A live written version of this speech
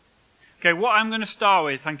Okay, what I'm going to start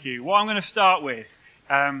with, thank you. What I'm going to start with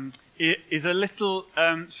is a little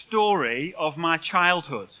story of my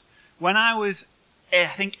childhood. When I was, I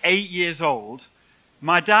think, 8 years old,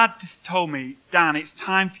 my dad just told me, Dan, it's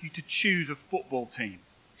time for you to choose a football team.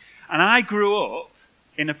 And I grew up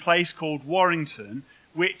in a place called Warrington,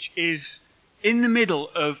 which is in the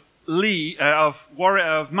middle of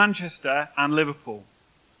Manchester and Liverpool.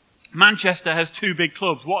 Manchester has two big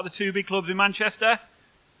clubs. What are the two big clubs in Manchester?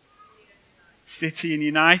 City and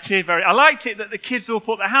United. I liked it that the kids all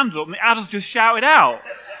put their hands up and the adults just shouted out.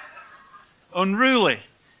 Unruly.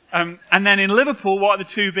 And then in Liverpool, what are the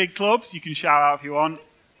two big clubs? You can shout out if you want.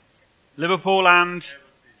 Liverpool and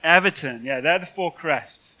Everton. Yeah, they're the four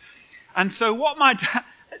crests. And so what my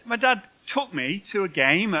dad took me to a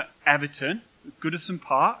game at Everton, Goodison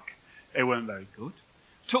Park. They weren't very good.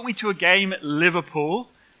 Took me to a game at Liverpool.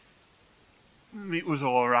 It was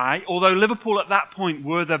all right. Although Liverpool at that point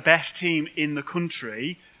were the best team in the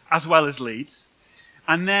country, as well as Leeds.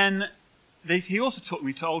 And then he also took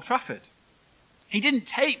me to Old Trafford. He didn't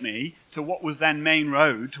take me to what was then Main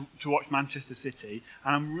Road to watch Manchester City,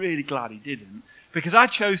 and I'm really glad he didn't, because I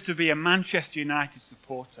chose to be a Manchester United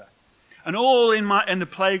supporter. And all in the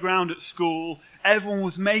playground at school, everyone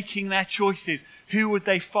was making their choices. Who would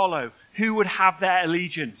they follow? Who would have their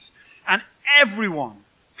allegiance? And everyone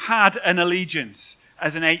had an allegiance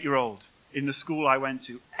as an 8-year-old in the school I went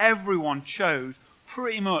to. Everyone chose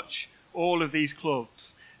pretty much all of these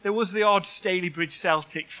clubs. There was the odd Stalybridge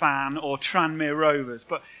Celtic fan or Tranmere Rovers,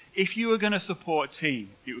 but if you were going to support a team,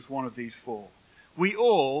 it was one of these four. We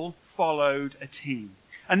all followed a team.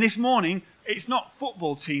 And this morning, it's not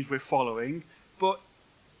football teams we're following, but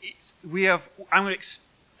I'm going to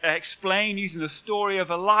explain using the story of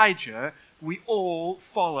Elijah, we all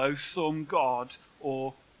follow some God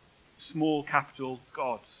or small capital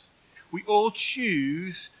gods. We all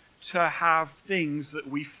choose to have things that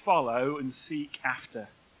we follow and seek after.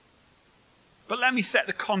 But let me set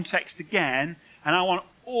the context again, and I want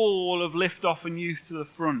all of Liftoff and Youth to the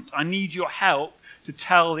front. I need your help to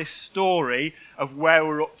tell this story of where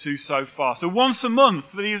we're up to so far. So once a month,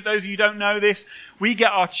 for those of you who don't know this, we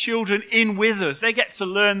get our children in with us. They get to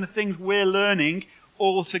learn the things we're learning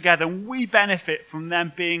all together, and we benefit from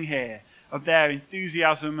them being here, of their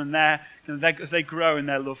enthusiasm and as they grow in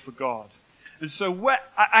their love for God. And so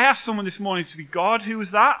I asked someone this morning to be God. Who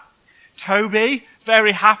was that? Toby,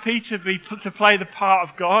 very happy to play the part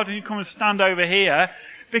of God. And you come and stand over here,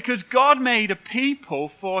 because God made a people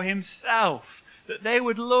for himself, that they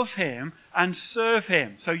would love him and serve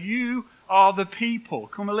him. So you are the people.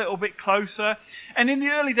 Come a little bit closer. And in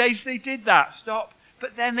the early days they did that. Stop.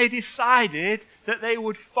 But then they decided that they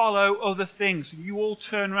would follow other things. And you all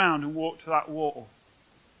turn around and walk to that wall.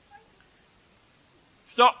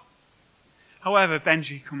 Stop. However,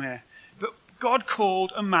 Benji, come here. But God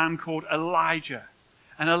called a man called Elijah.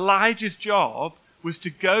 And Elijah's job was to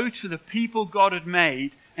go to the people God had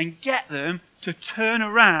made and get them to turn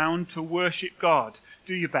around to worship God.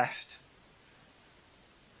 Do your best.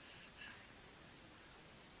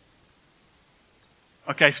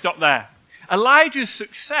 Okay, stop there. Elijah's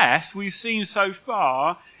success we've seen so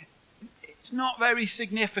far, it's not very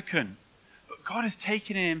significant. But God has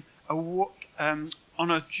taken him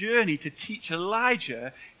on a journey to teach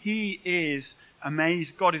Elijah. He is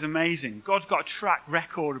amazing. God is amazing. God's got a track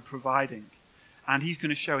record of providing. And he's going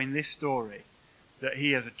to show in this story that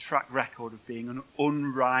he has a track record of being an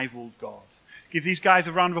unrivalled God. Give these guys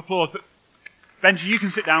a round of applause. But Benji, you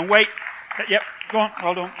can sit down. Wait. Yep, go on.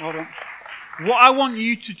 Hold on. What I want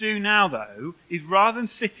you to do now, though, is rather than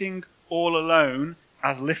sitting all alone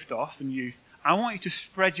as Liftoff and Youth, I want you to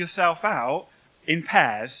spread yourself out in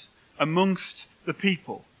pairs amongst the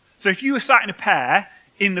people. So if you were sat in a pair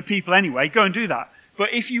in the people anyway, go and do that. But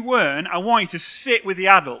if you weren't, I want you to sit with the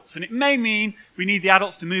adults. And it may mean we need the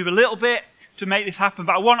adults to move a little bit to make this happen,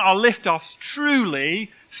 but I want our Liftoffs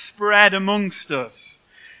truly spread amongst us.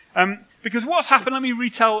 Because what's happened, let me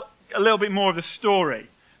retell a little bit more of the story.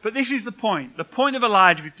 But this is the point. The point of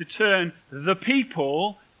Elijah is to turn the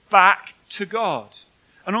people back to God.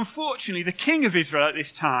 And unfortunately, the king of Israel at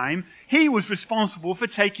this time, he was responsible for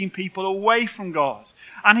taking people away from God.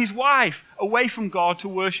 And his wife away from God to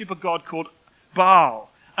worship a god called Baal.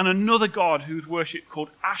 And another god who was worshipped called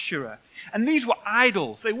Asherah. And these were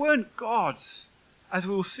idols. They weren't gods, as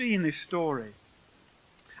we will see in this story.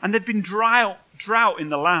 And there'd been drought in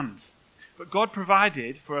the land. But God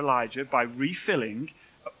provided for Elijah by refilling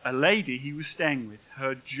a lady he was staying with,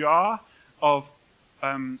 her jar of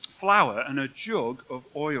flour and a jug of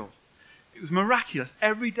oil. It was miraculous.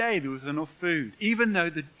 Every day there was enough food, even though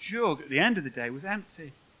the jug at the end of the day was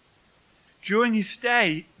empty. During his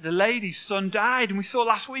stay, the lady's son died, and we saw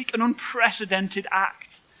last week an unprecedented act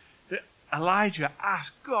that Elijah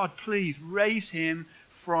asked God, please raise him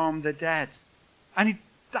from the dead. And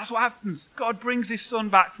that's what happens. God brings his son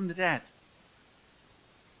back from the dead.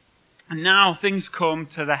 And now things come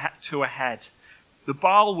to a head. The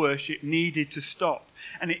Baal worship needed to stop.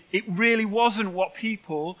 And it really wasn't what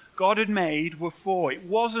people God had made were for. It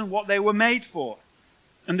wasn't what they were made for.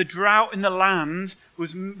 And the drought in the land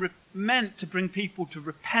was meant to bring people to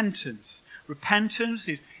repentance. Repentance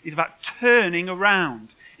is about turning around.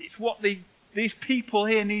 It's what these people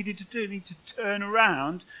here needed to do. They need to turn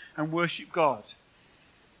around and worship God.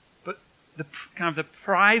 But the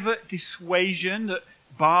private dissuasion that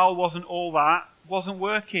Baal wasn't all that wasn't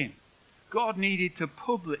working. God needed to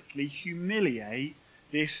publicly humiliate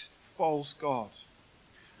this false god.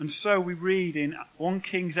 And so we read in 1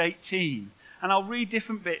 Kings 18, and I'll read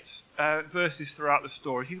different verses throughout the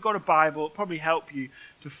story. If you've got a Bible, it'll probably help you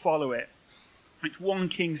to follow it. It's 1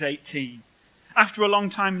 Kings 18. After a long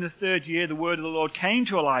time in the 3rd year, the word of the Lord came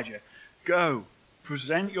to Elijah. Go,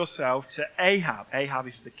 present yourself to Ahab. Ahab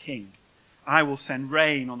is the king. I will send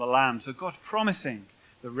rain on the land. So God's promising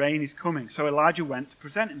the rain is coming. So Elijah went to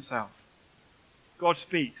present himself. God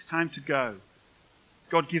speaks, time to go.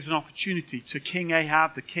 God gives an opportunity to King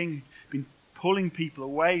Ahab. The king had been pulling people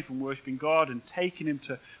away from worshipping God and taking him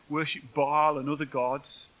to worship Baal and other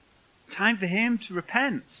gods. Time for him to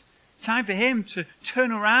repent. Time for him to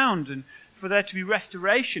turn around and for there to be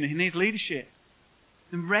restoration in his leadership.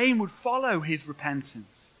 And rain would follow his repentance.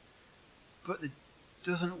 But it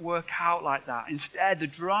doesn't work out like that. Instead, the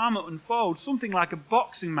drama unfolds, something like a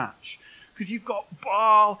boxing match. Because you've got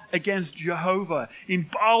Baal against Jehovah. In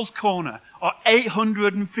Baal's corner are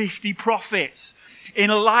 850 prophets. In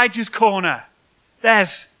Elijah's corner,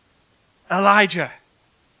 there's Elijah.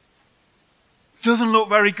 Doesn't look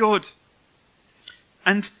very good.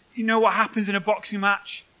 And you know what happens in a boxing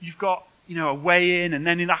match? You've got, a weigh-in, and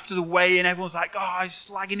then after the weigh-in, everyone's like,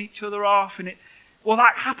 slagging each other off. Well,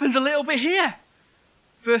 that happens a little bit here.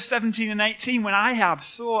 Verse 17 and 18, when Ahab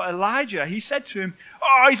saw Elijah, he said to him,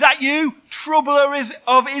 is that you, troubler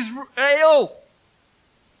of Israel?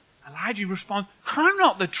 Elijah responds, I'm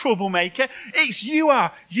not the troublemaker. It's you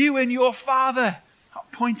and your father,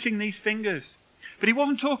 pointing these fingers. But he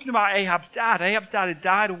wasn't talking about Ahab's dad. Ahab's dad had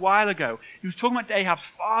died a while ago. He was talking about Ahab's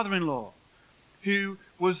father-in-law, who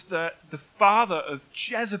was the father of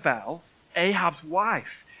Jezebel, Ahab's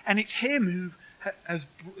wife. And it's him as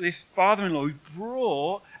this father-in-law who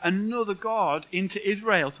brought another god into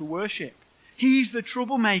Israel to worship. He's the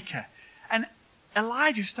troublemaker. And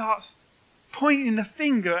Elijah starts pointing the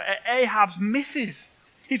finger at Ahab's missus.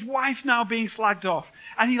 His wife's now being slagged off.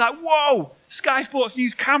 And he's like, whoa, Sky Sports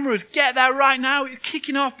News cameras, get that right now. It's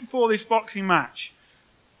kicking off before this boxing match.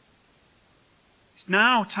 It's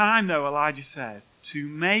now time, though, Elijah said, to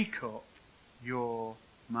make up your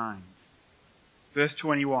mind. Verse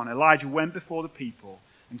 21, Elijah went before the people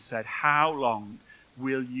and said, how long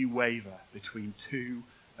will you waver between two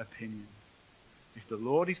opinions? If the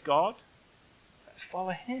Lord is God, let's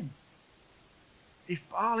follow him. If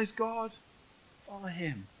Baal is God, follow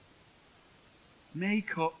him.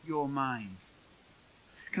 Make up your mind.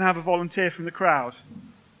 Can I have a volunteer from the crowd?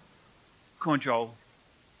 Come on, Joel.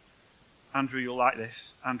 Andrew, you'll like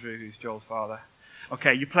this. Andrew, who's Joel's father.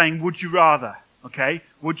 Okay, you're playing Would You Rather. Okay?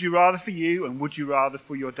 Would you rather for you and would you rather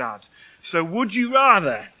for your dad? So would you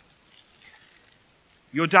rather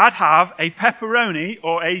your dad have a pepperoni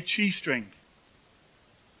or a cheese string?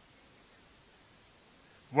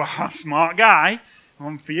 Well, smart guy.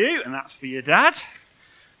 One for you and that's for your dad.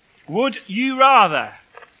 Would you rather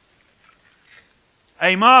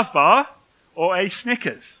a Mars bar or a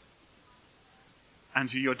Snickers?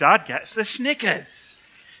 And your dad gets the Snickers.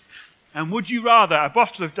 And would you rather a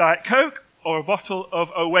bottle of Diet Coke or a bottle of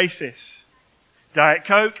Oasis? Diet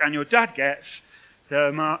Coke, and your dad gets the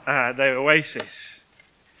Oasis.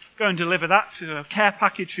 Go and deliver that to a care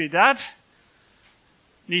package for your dad.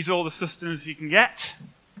 Needs all the sustenance you can get.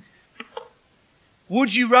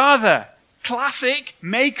 Would you rather? Classic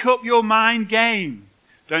make up your mind game.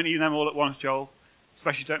 Don't eat them all at once, Joel.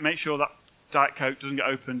 Especially don't make sure that Diet Coke doesn't get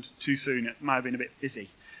opened too soon. It might have been a bit busy.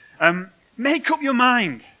 Make up your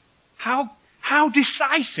mind. How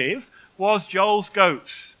decisive was Joel's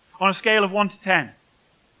goats on a scale of 1 to 10?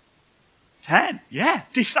 10, yeah,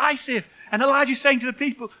 decisive. And Elijah's saying to the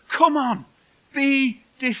people, come on, be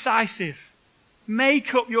decisive.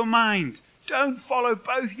 Make up your mind. Don't follow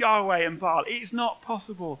both Yahweh and Baal. It's not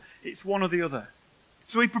possible. It's one or the other.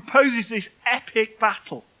 So he proposes this epic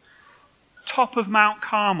battle. Top of Mount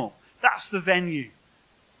Carmel. That's the venue.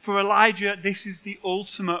 For Elijah, this is the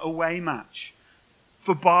ultimate away match.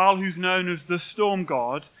 For Baal, who's known as the storm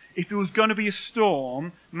god, if there was going to be a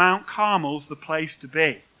storm, Mount Carmel's the place to be.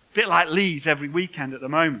 A bit like Leeds every weekend at the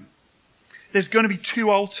moment. There's going to be 2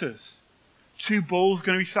 altars. 2 bulls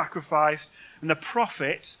going to be sacrificed, and the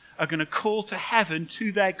prophets are going to call to heaven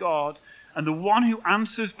to their God, and the one who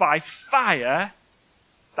answers by fire,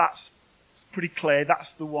 that's pretty clear,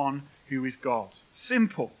 that's the one who is God.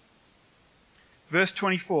 Simple. Verse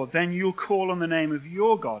 24, then you'll call on the name of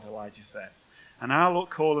your God, Elijah says, and I'll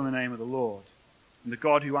call on the name of the Lord. And the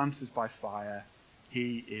God who answers by fire,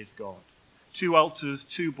 he is God. 2 altars,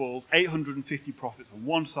 2 bulls, 850 prophets on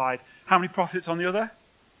one side. How many prophets on the other?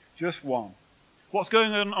 Just 1. What's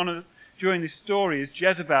going on during this story is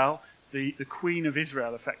Jezebel, the queen of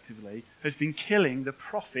Israel effectively, has been killing the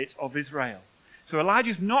prophets of Israel. So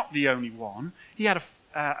Elijah's not the only one. He had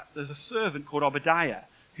there's a servant called Obadiah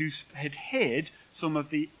who had hid some of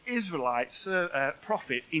the Israelite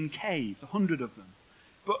prophets in caves, 100 of them.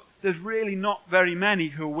 But there's really not very many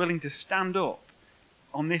who are willing to stand up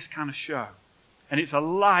on this kind of show. And it's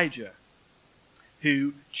Elijah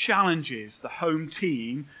who challenges the home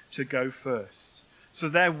team to go first. So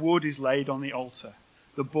their wood is laid on the altar.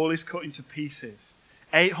 The bull is cut into pieces.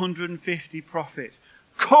 850 prophets.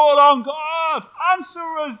 Call on God!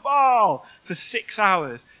 Answer us, Baal! For 6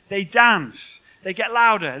 hours. They dance. They get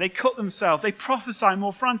louder. They cut themselves. They prophesy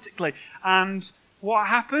more frantically. And what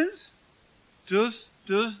happens? Does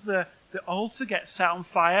the altar get set on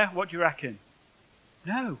fire? What do you reckon?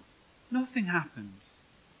 No. Nothing happens.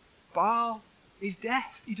 Baal is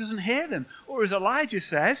deaf. He doesn't hear them. Or as Elijah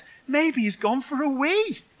says, maybe he's gone for a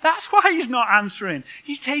wee. That's why he's not answering.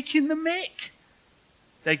 He's taking the mick.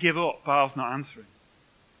 They give up. Baal's not answering.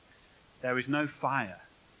 There is no fire.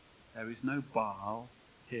 There is no Baal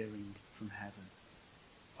hearing from heaven.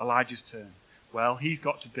 Elijah's turn. Well, he's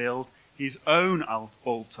got to build his own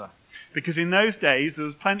altar. Because in those days, there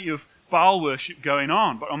was plenty of Baal worship going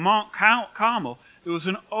on. But on Mount Carmel, there was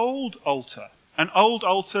an old altar. An old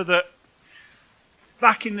altar that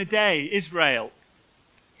back in the day, Israel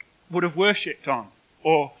would have worshipped on.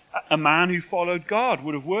 Or a man who followed God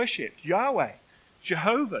would have worshipped Yahweh,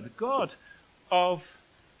 Jehovah, the God of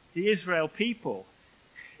the Israel people.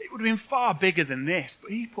 It would have been far bigger than this,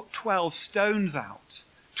 but he put 12 stones out.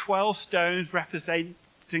 12 stones representing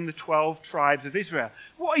the 12 tribes of Israel.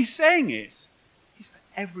 What he's saying is, he's for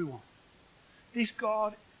everyone. This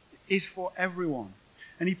God is for everyone.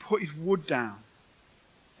 And he put his wood down.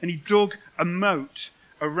 And he dug a moat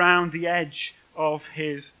around the edge of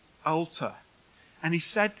his altar. And he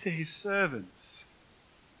said to his servants,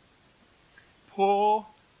 pour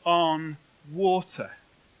on water.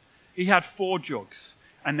 He had 4 jugs,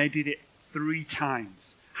 and they did it 3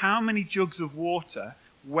 times. How many jugs of water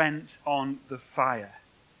went on the fire,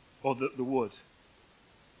 or the wood?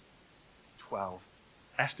 12.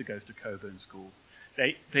 Esther goes to Coburn School.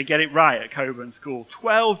 They get it right at Coburn School.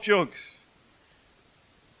 12 jugs.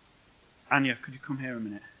 Anya, could you come here a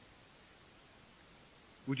minute?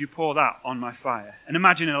 Would you pour that on my fire? And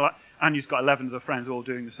imagine Anya's got 11 of her friends all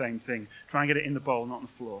doing the same thing. Try and get it in the bowl, not on the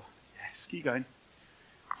floor. Yes, keep going.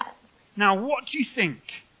 Now, what do you think?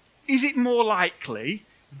 Is it more likely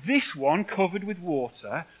this one covered with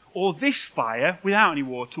water or this fire without any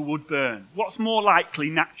water would burn? What's more likely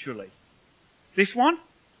naturally? This one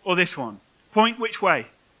or this one? Point which way?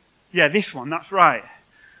 Yeah, this one, that's right.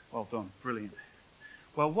 Well done, brilliant.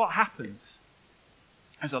 Well, what happens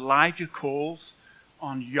as Elijah calls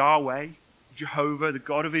on Yahweh, Jehovah, the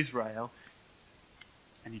God of Israel,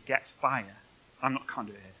 and he gets fire? Can't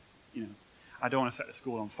do it here. I don't want to set the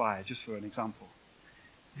school on fire, just for an example.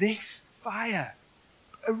 This fire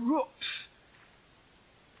erupts,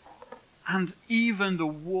 and even the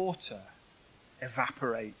water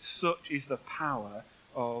evaporates. Such is the power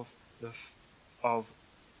of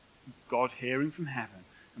God hearing from heaven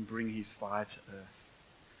and bringing his fire to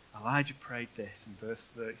earth. Elijah prayed this in verse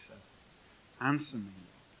 37. Answer me,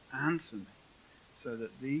 Lord, answer me, so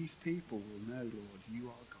that these people will know, Lord, you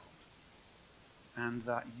are God, and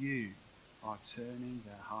that you are turning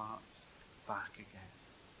their hearts back again.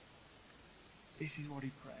 This is what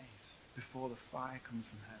he prays before the fire comes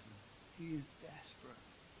from heaven. He is desperate.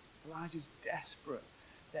 Elijah's desperate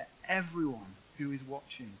that everyone who is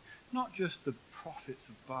watching, not just the prophets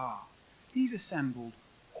of Baal, he's assembled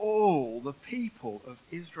all the people of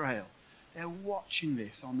Israel. They're watching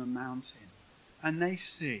this on the mountain, and they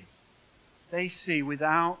see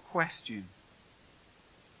without question,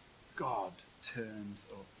 God turns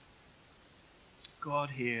up.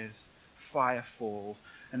 God hears fire falls,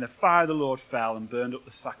 and the fire of the Lord fell and burned up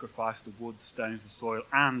the sacrifice, the wood, the stones, the soil,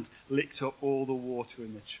 and licked up all the water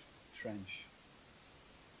in the trench.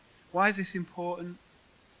 Why is this important?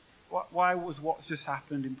 Why was what's just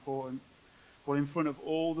happened important? Well, in front of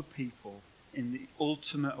all the people, in the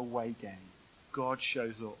ultimate away game, God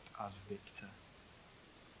shows up as victor.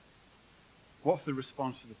 What's the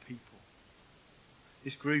response of the people?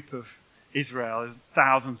 This group of Israel, there's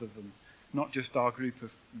thousands of them, not just our group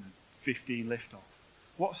of 15 lift off.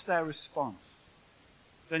 What's their response?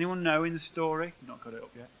 Does anyone know in the story? You've not got it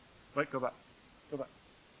up yet. Wait, go back. Go back.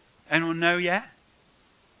 Anyone know yet?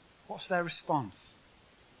 What's their response?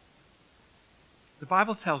 The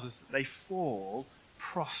Bible tells us that they fall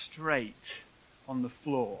prostrate on the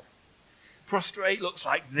floor. Prostrate looks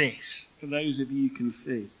like this, for those of you who can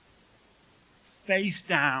see. Face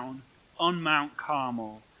down on Mount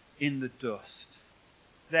Carmel in the dust.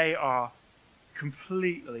 They are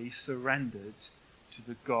completely surrendered to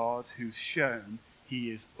the God who's shown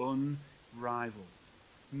he is unrivaled.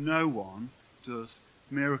 No one does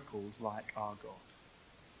miracles like our God.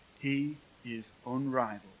 He is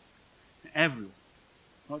unrivaled. Everyone,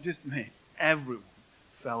 not just me, everyone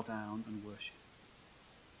fell down and worshipped.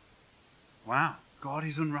 Wow, God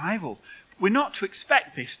is unrivaled. We're not to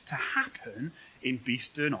expect this to happen in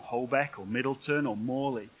Beeston or Holbeck or Middleton or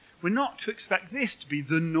Morley. We're not to expect this to be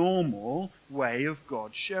the normal way of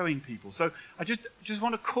God showing people. So I just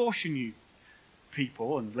want to caution you,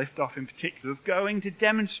 people, and Lift Off in particular, of going to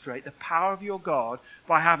demonstrate the power of your God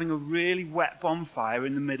by having a really wet bonfire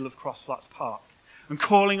in the middle of Crossflats Park and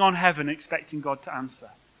calling on heaven expecting God to answer.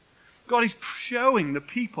 God is showing the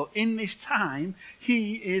people in this time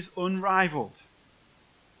he is unrivaled.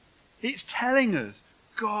 It's telling us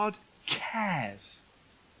God cares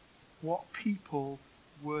what people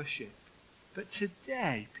worship. But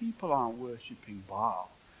today, people aren't worshipping Baal.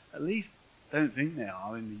 At least, I don't think they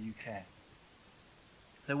are in the UK.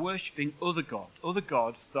 They're worshipping other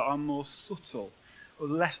gods that are more subtle or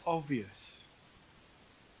less obvious.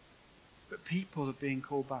 But people are being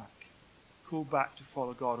called back to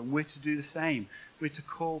follow God, and we're to do the same. We're to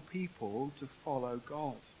call people to follow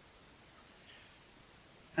God.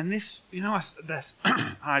 And this, there's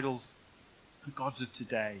idols, the gods of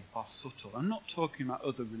today are subtle. I'm not talking about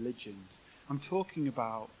other religions. I'm talking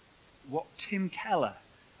about what Tim Keller,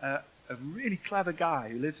 a really clever guy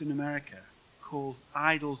who lives in America, calls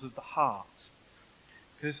idols of the heart.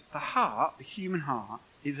 Because the heart, the human heart,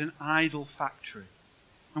 is an idol factory.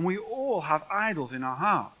 And we all have idols in our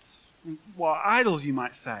hearts. What idols, you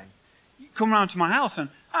might say? You come round to my house and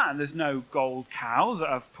there's no gold cows that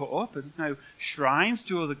I've put up. There's no shrines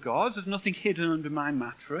to other gods. There's nothing hidden under my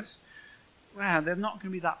mattress. Well, they're not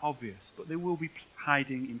going to be that obvious, but they will be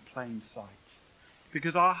hiding in plain sight.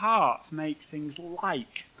 Because our hearts make things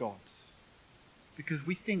like gods. Because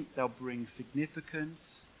we think they'll bring significance,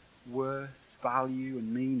 worth, value,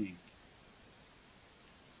 and meaning.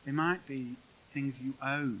 They might be things you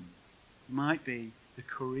own. It might be the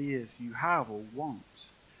careers you have or want.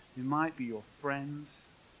 It might be your friends.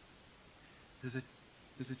 There's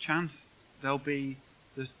a chance there'll be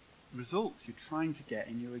the results you're trying to get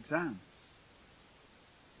in your exams.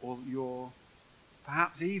 Or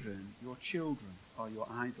perhaps even your children are your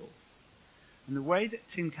idols. And the way that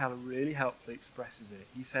Tim Keller really helpfully expresses it,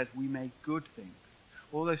 he says we make good things.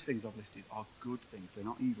 All those things I've listed are good things. They're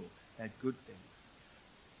not evil. They're good things.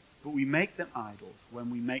 But we make them idols when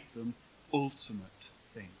we make them ultimate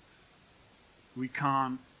things. We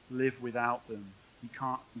can't live without them. We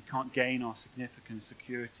can't gain our significance,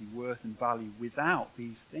 security, worth and value without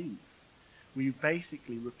these things. We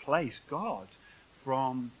basically replace God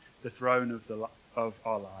from the throne of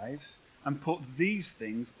our lives and put these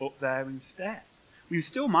things up there instead. We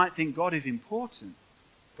still might think God is important,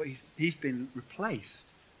 but he's been replaced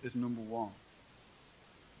as number one.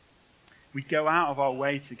 We go out of our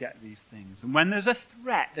way to get these things. And when there's a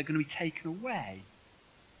threat, they're going to be taken away.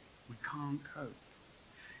 We can't cope.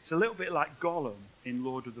 It's a little bit like Gollum in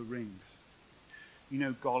Lord of the Rings. You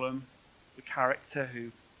know Gollum, the character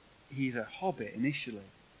he's a hobbit initially.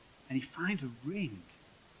 And he finds a ring.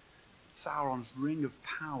 Sauron's ring of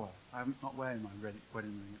power. I'm not wearing my wedding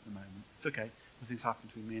ring at the moment. It's okay. Nothing's happened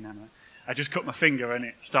between me and Emma. I just cut my finger and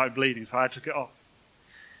it started bleeding, so I took it off.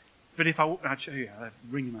 But I'd show you, I have a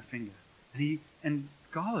ring in my finger. And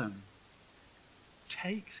Gollum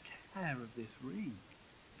takes care of this ring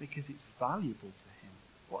because it's valuable to him.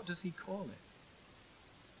 What does he call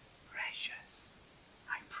it? Precious.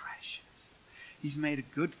 My precious. He's made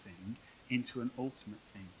a good thing into an ultimate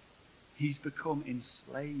thing. He's become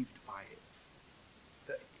enslaved by it.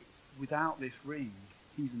 That without this ring,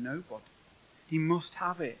 he's nobody. He must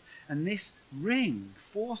have it. And this ring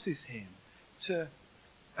forces him to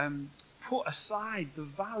put aside the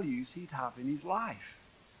values he'd have in his life.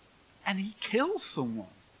 And he kills someone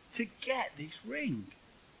to get this ring.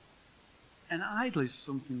 An idol is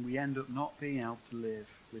something we end up not being able to live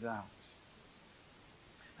without.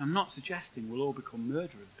 I'm not suggesting we'll all become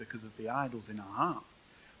murderers because of the idols in our heart,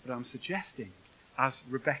 but I'm suggesting, as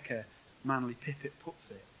Rebecca Manley Pippet puts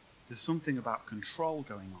it, there's something about control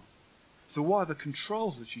going on. So one of the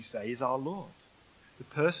controls, as she says, is our Lord. The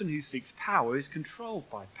person who seeks power is controlled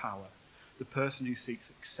by power. The person who seeks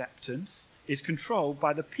acceptance is controlled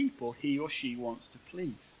by the people he or she wants to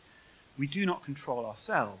please. We do not control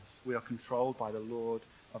ourselves. We are controlled by the Lord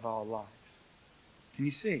of our lives. Can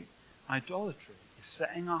you see? Idolatry is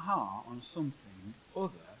setting our heart on something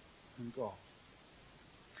other than God.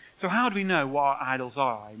 So how do we know what our idols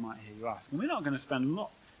are, I might hear you ask. And we're not going to spend a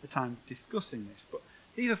lot of time discussing this, but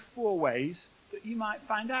these are 4 ways that you might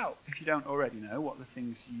find out, if you don't already know, what the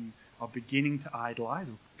things you are beginning to idolize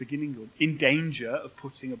or in danger of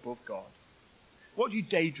putting above God. What do you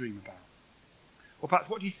daydream about? Or perhaps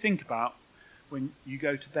what do you think about when you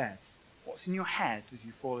go to bed? What's in your head as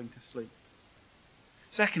you fall into sleep?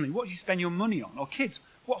 Secondly, what do you spend your money on? Or kids,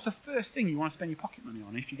 what's the first thing you want to spend your pocket money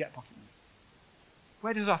on if you get pocket money?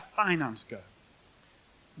 Where does our finance go?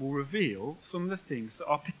 We'll reveal some of the things that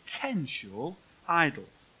are potential idols.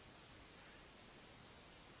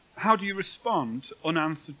 How do you respond to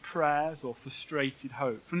unanswered prayers or frustrated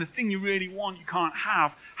hope? From the thing you really want you can't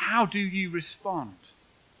have, how do you respond?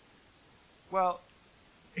 Well,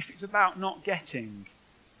 if it's about not getting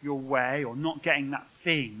your way or not getting that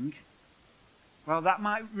thing, well, that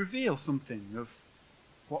might reveal something of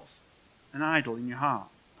what's an idol in your heart.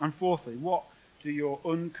 And fourthly, what do your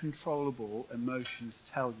uncontrollable emotions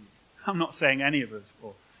tell you? I'm not saying any of us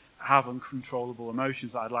will have uncontrollable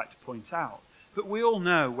emotions that I'd like to point out, but we all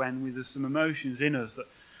know when there's some emotions in us that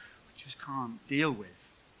we just can't deal with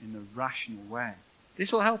in a rational way.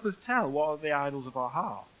 This will help us tell what are the idols of our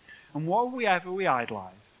heart. And whatever we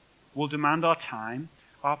idolize will demand our time,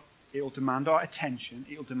 it will demand our attention,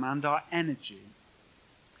 it will demand our energy.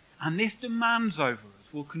 And this demands over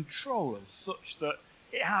us will control us such that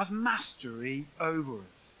it has mastery over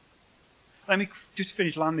us. Let me just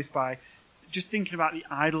land this by just thinking about the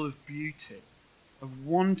idol of beauty, of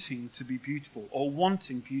wanting to be beautiful or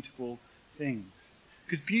wanting beautiful things.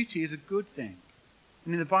 Because beauty is a good thing.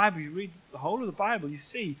 And in the Bible, you read the whole of the Bible, you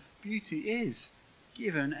see beauty is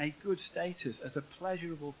given a good status as a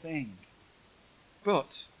pleasurable thing.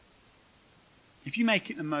 But if you make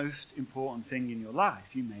it the most important thing in your life,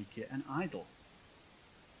 you make it an idol.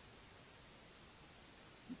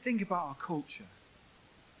 Think about our culture.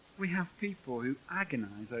 We have people who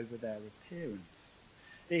agonize over their appearance.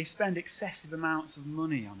 They spend excessive amounts of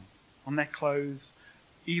money on it, on their clothes,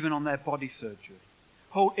 even on their body surgery.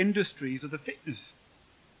 Whole industries of the fitness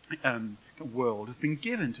world have been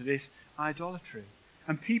given to this idolatry.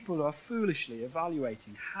 And people are foolishly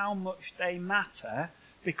evaluating how much they matter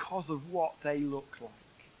because of what they look like.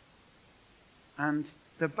 And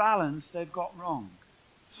the balance they've got wrong.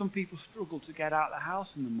 Some people struggle to get out of the house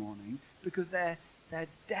in the morning because they're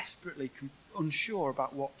desperately unsure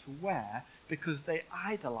about what to wear because they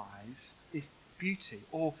idolize this beauty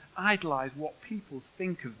or idolize what people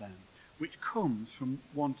think of them, which comes from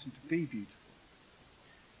wanting to be beautiful.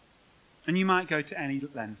 And you might go to any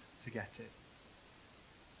length to get it.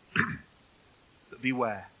 But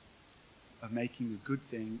beware of making a good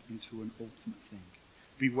thing into an ultimate thing.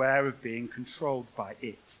 Beware of being controlled by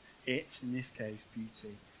it. It, in this case,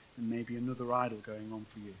 beauty, and maybe another idol going on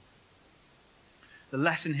for you. The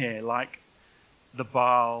lesson here, like the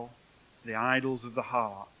Baal, the idols of the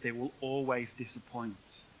heart, they will always disappoint.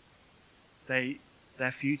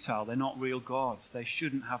 They're futile. They're not real gods. They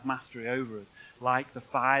shouldn't have mastery over us, like the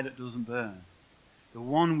fire that doesn't burn. The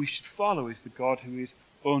one we should follow is the God who is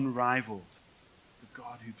unrivalled, the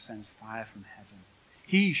God who sends fire from heaven.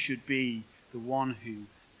 He should be the one who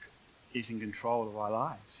is in control of our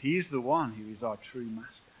lives. He is the one who is our true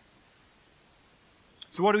master.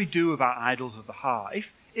 So what do we do about idols of the heart?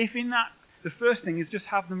 If in that, the first thing is just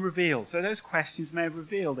have them revealed. So those questions may have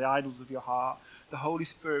revealed the idols of your heart. The Holy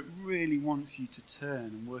Spirit really wants you to turn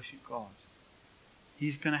and worship God.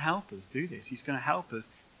 He's going to help us do this. He's going to help us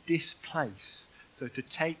displace. So to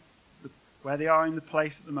take where they are in the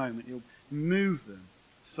place at the moment, he'll move them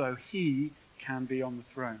so he can be on the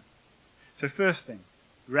throne. So first thing,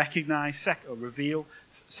 recognize, reveal.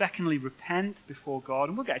 Secondly, repent before God.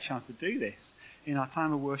 And we'll get a chance to do this in our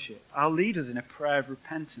time of worship. I'll lead us in a prayer of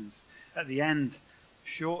repentance at the end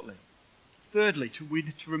shortly. Thirdly, to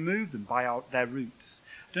remove them by their roots.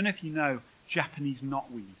 I don't know if you know, Japanese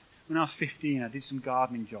knotweed. When I was 15, I did some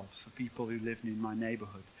gardening jobs for people who lived in my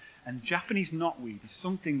neighbourhood. And Japanese knotweed is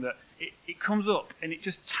something that it comes up and it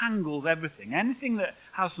just tangles everything. Anything that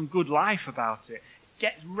has some good life about it,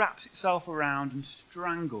 wraps itself around and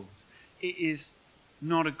strangles. It is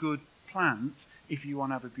not a good plant if you want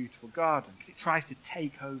to have a beautiful garden, because it tries to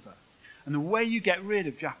take over. And the way you get rid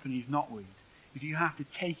of Japanese knotweed is you have to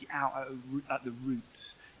take it out at the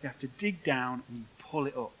roots. You have to dig down and you pull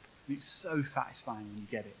it up. And it's so satisfying when you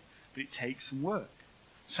get it. But it takes some work.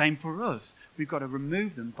 Same for us. We've got to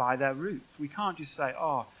remove them by their roots. We can't just say,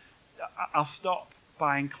 oh, I'll stop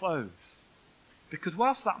buying clothes. Because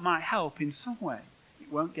whilst that might help in some way,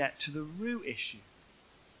 it won't get to the root issue.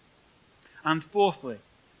 And fourthly,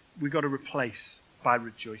 we've got to replace by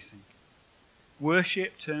rejoicing.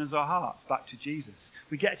 Worship turns our hearts back to Jesus.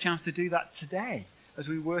 We get a chance to do that today as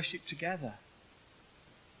we worship together.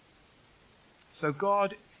 So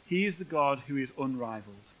God, He is the God who is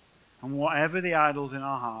unrivalled. And whatever the idols in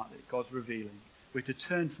our heart that God's revealing, we're to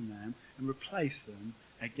turn from them and replace them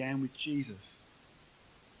again with Jesus.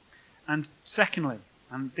 And secondly,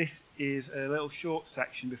 and this is a little short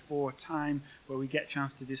section before a time where we get a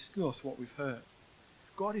chance to discuss what we've heard.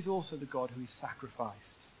 God is also the God who is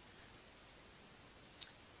sacrificed.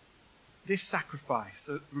 This sacrifice,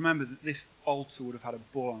 remember that this altar would have had a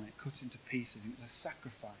bull on it, cut into pieces. It was a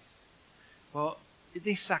sacrifice. Well,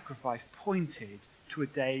 this sacrifice pointed to a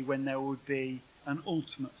day when there would be an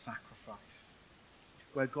ultimate sacrifice,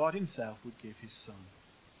 where God himself would give his Son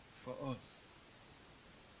for us.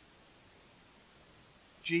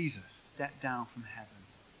 Jesus stepped down from heaven,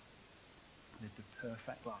 lived a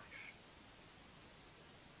perfect life,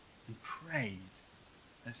 and prayed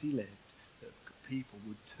as he lived that people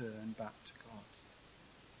would turn back to God.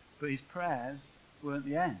 But his prayers weren't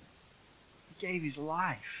the end. He gave his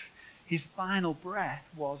life. His final breath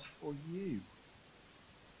was for you.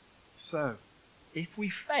 So, if we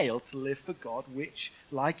fail to live for God, which,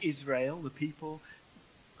 like Israel, the people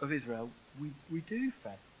of Israel, we do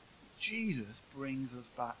fail, Jesus brings us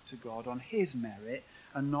back to God on his merit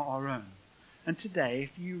and not our own. And today,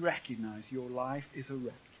 if you recognize your life is a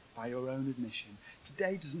wreck by your own admission,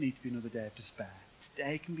 today doesn't need to be another day of despair.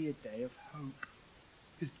 Today can be a day of hope,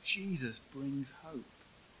 because Jesus brings hope.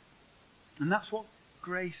 And that's what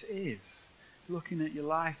grace is. Looking at your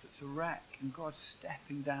life that's a wreck and God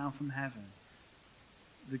stepping down from heaven.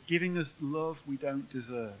 The giving us love we don't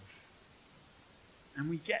deserve. And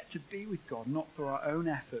we get to be with God, not through our own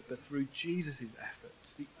effort, but through Jesus'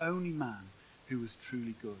 efforts. The only man who was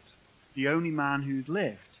truly good. The only man who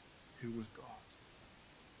lived, who was God.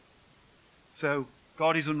 So,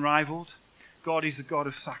 God is unrivaled. God is a God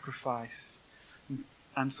of sacrifice.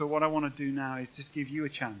 And so what I want to do now is just give you a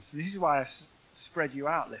chance. This is why I spread you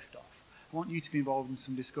out lift off. I want you to be involved in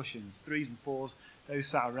some discussions. 3s and 4s, those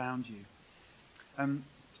sat around you.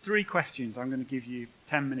 3 questions. I'm going to give you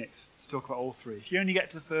 10 minutes to talk about all 3. If you only get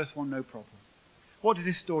to the first one, no problem. What does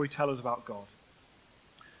this story tell us about God?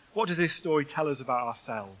 What does this story tell us about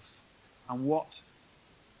ourselves? And what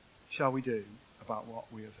shall we do about what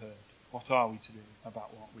we have heard? What are we to do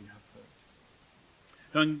about what we have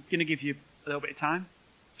heard? So I'm going to give you a little bit of time.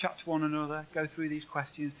 Chat to one another. Go through these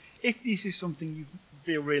questions. If this is something you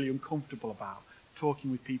feel really uncomfortable about, talking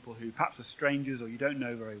with people who perhaps are strangers or you don't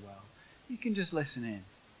know very well, you can just listen in.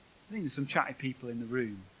 I think there's some chatty people in the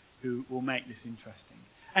room who will make this interesting.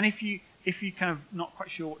 And if you kind of not quite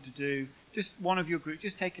sure what to do, just one of your group,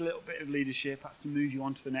 just take a little bit of leadership, perhaps to move you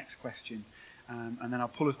on to the next question, and then I'll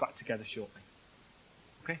pull us back together shortly.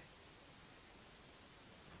 Okay?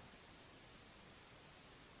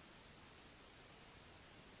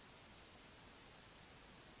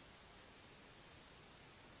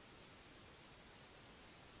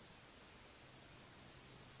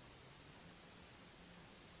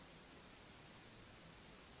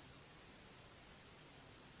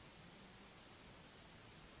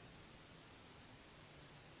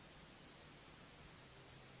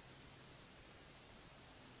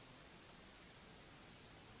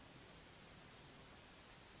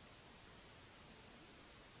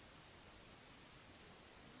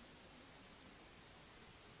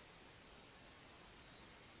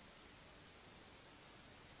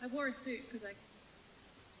 I wore a suit because I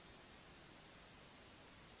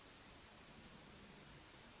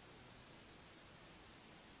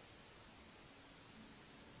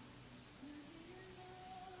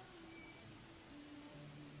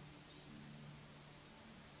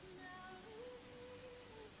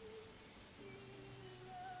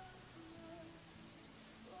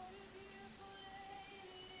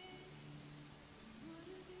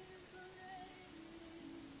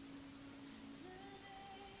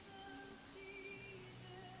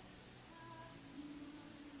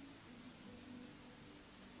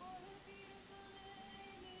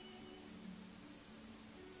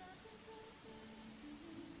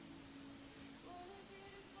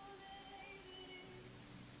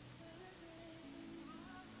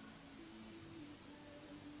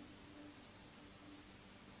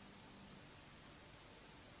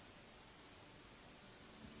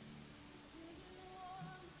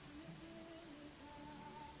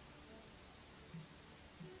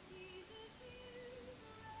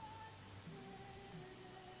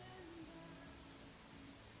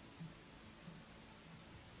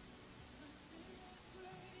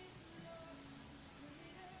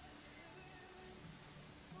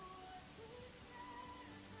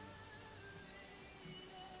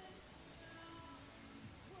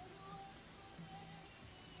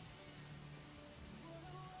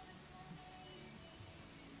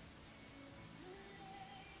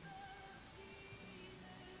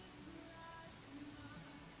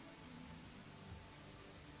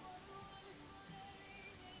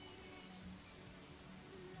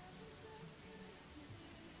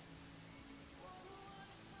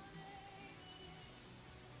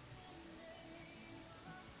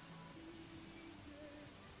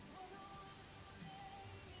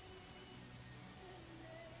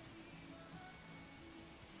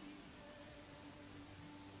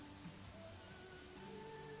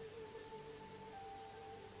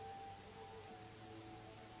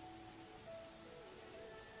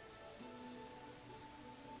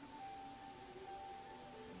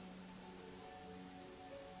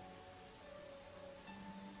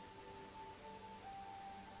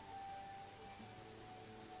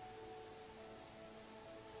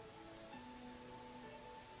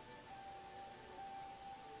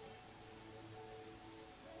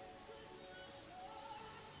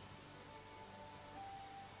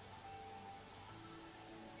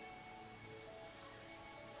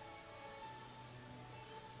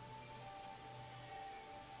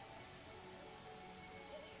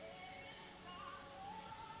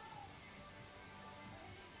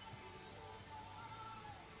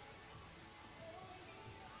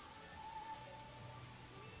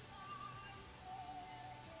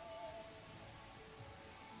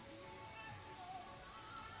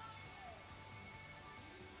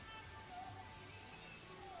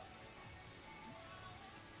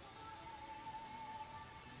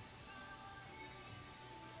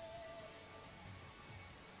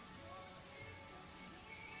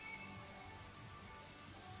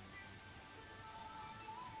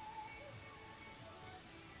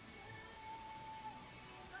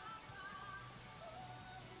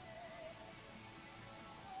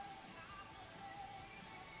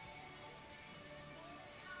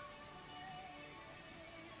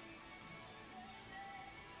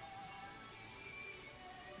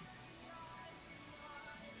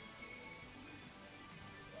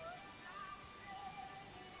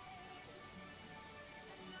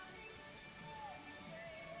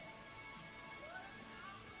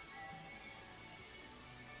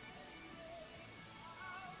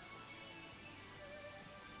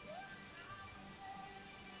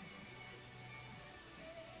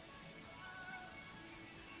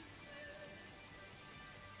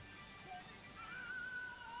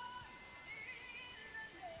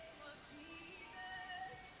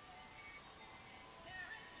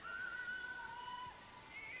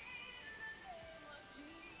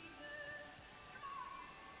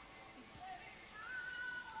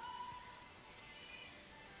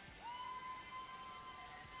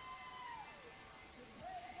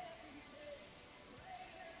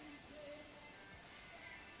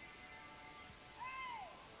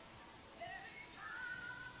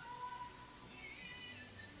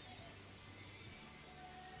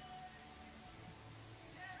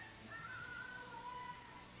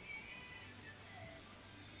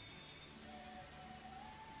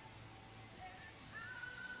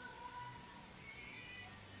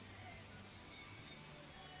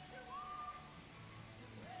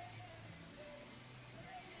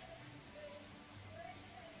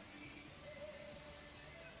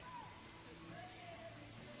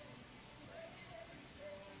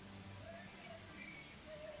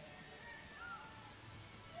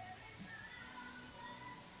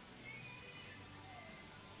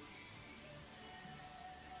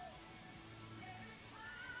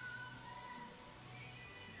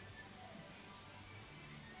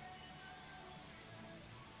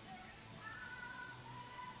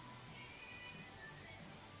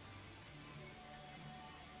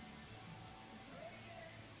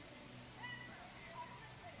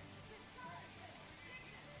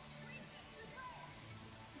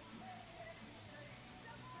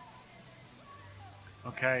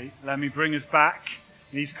Okay, let me bring us back.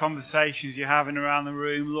 These conversations you're having around the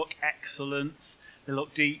room look excellent. They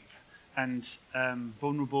look deep and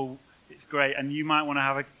vulnerable. It's great, and you might want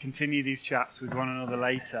to continue these chats with one another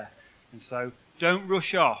later. And so, don't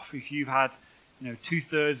rush off if you've had,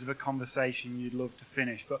 2/3 of a conversation you'd love to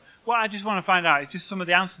finish. But what I just want to find out is just some of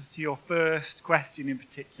the answers to your first question in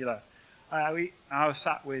particular. I was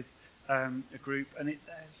sat with a group, and there's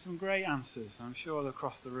some great answers. I'm sure they're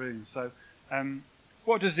across the room. So,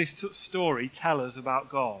 what does this story tell us about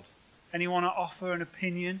God? Anyone want to offer an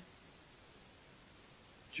opinion?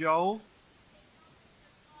 Joel?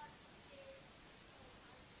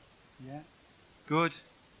 Yeah. Good.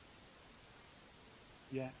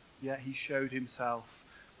 Yeah, he showed himself,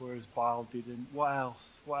 whereas Baal didn't. What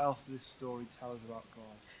else? What else does this story tell us about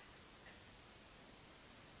God?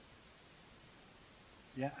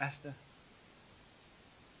 Yeah, Esther?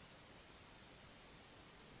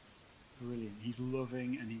 Brilliant. He's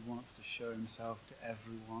loving and he wants to show himself to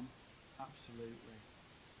everyone. Absolutely.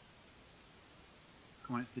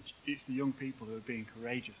 Come on, it's the young people who are being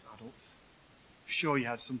courageous adults. Sure, you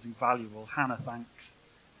had something valuable. Hannah, thanks.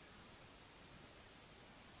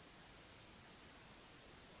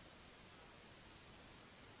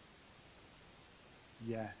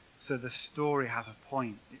 Yeah. So the story has a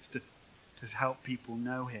point. It's to help people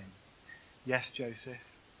know him. Yes, Joseph?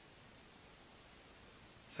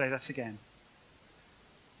 Say that again.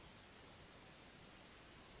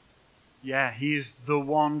 Yeah, he is the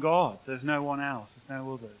one God. There's no one else. There's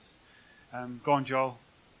no others. Go on, Joel.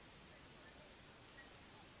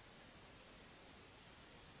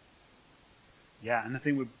 Yeah, and I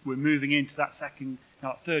think we're moving into that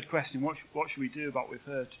third question. What should we do about with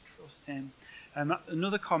her to trust him?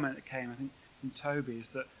 Another comment that came, I think, from Toby is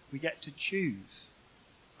that we get to choose.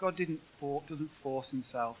 God doesn't force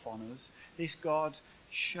himself on us. This God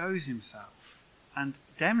shows himself and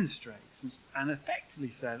demonstrates and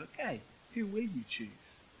effectively says, okay, who will you choose?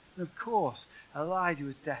 And of course, Elijah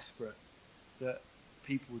was desperate that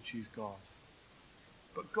people would choose God.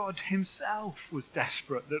 But God himself was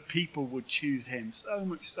desperate that people would choose him, so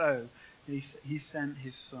much so that he sent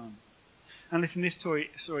his son. And listen, this story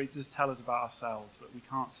does tell us about ourselves, that we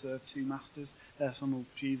can't serve two masters. They're some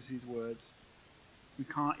of Jesus' words. We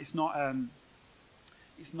can't. It's not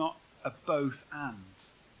a both and.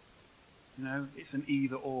 It's an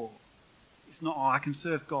either or. It's not, I can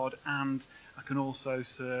serve God and I can also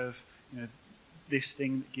serve, this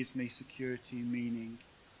thing that gives me security and meaning.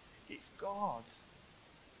 It's God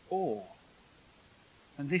or.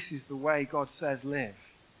 And this is the way God says live.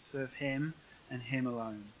 Serve him and him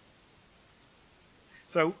alone.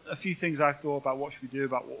 So a few things I've thought about what should we do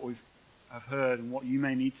about what I've heard and what you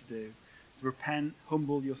may need to do. Repent,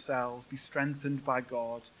 humble yourselves, be strengthened by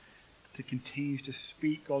God to continue to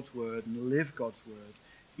speak God's word and live God's word,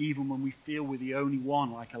 even when we feel we're the only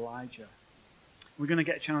one like Elijah. We're going to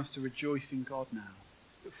get a chance to rejoice in God now.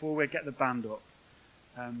 Before we get the band up,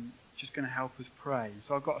 just going to help us pray.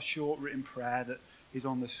 So I've got a short written prayer that is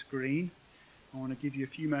on the screen. I want to give you a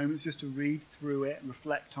few moments just to read through it and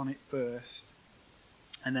reflect on it first.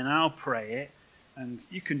 And then I'll pray it, and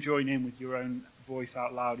you can join in with your own voice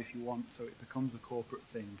out loud if you want, so it becomes a corporate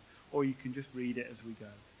thing. Or you can just read it as we go.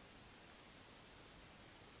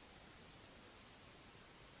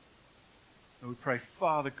 And we pray,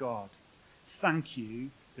 Father God, thank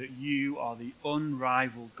you that you are the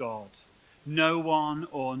unrivalled God. No one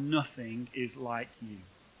or nothing is like you.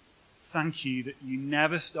 Thank you that you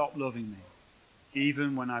never stop loving me,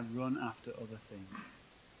 even when I run after other things.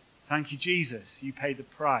 Thank you, Jesus, you paid the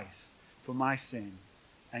price for my sin,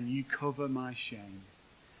 and you cover my shame.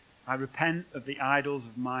 I repent of the idols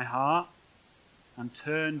of my heart and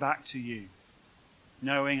turn back to you,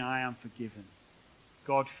 knowing I am forgiven.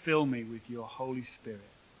 God, fill me with your Holy Spirit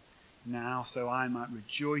now so I might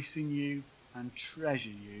rejoice in you and treasure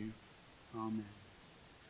you. Amen.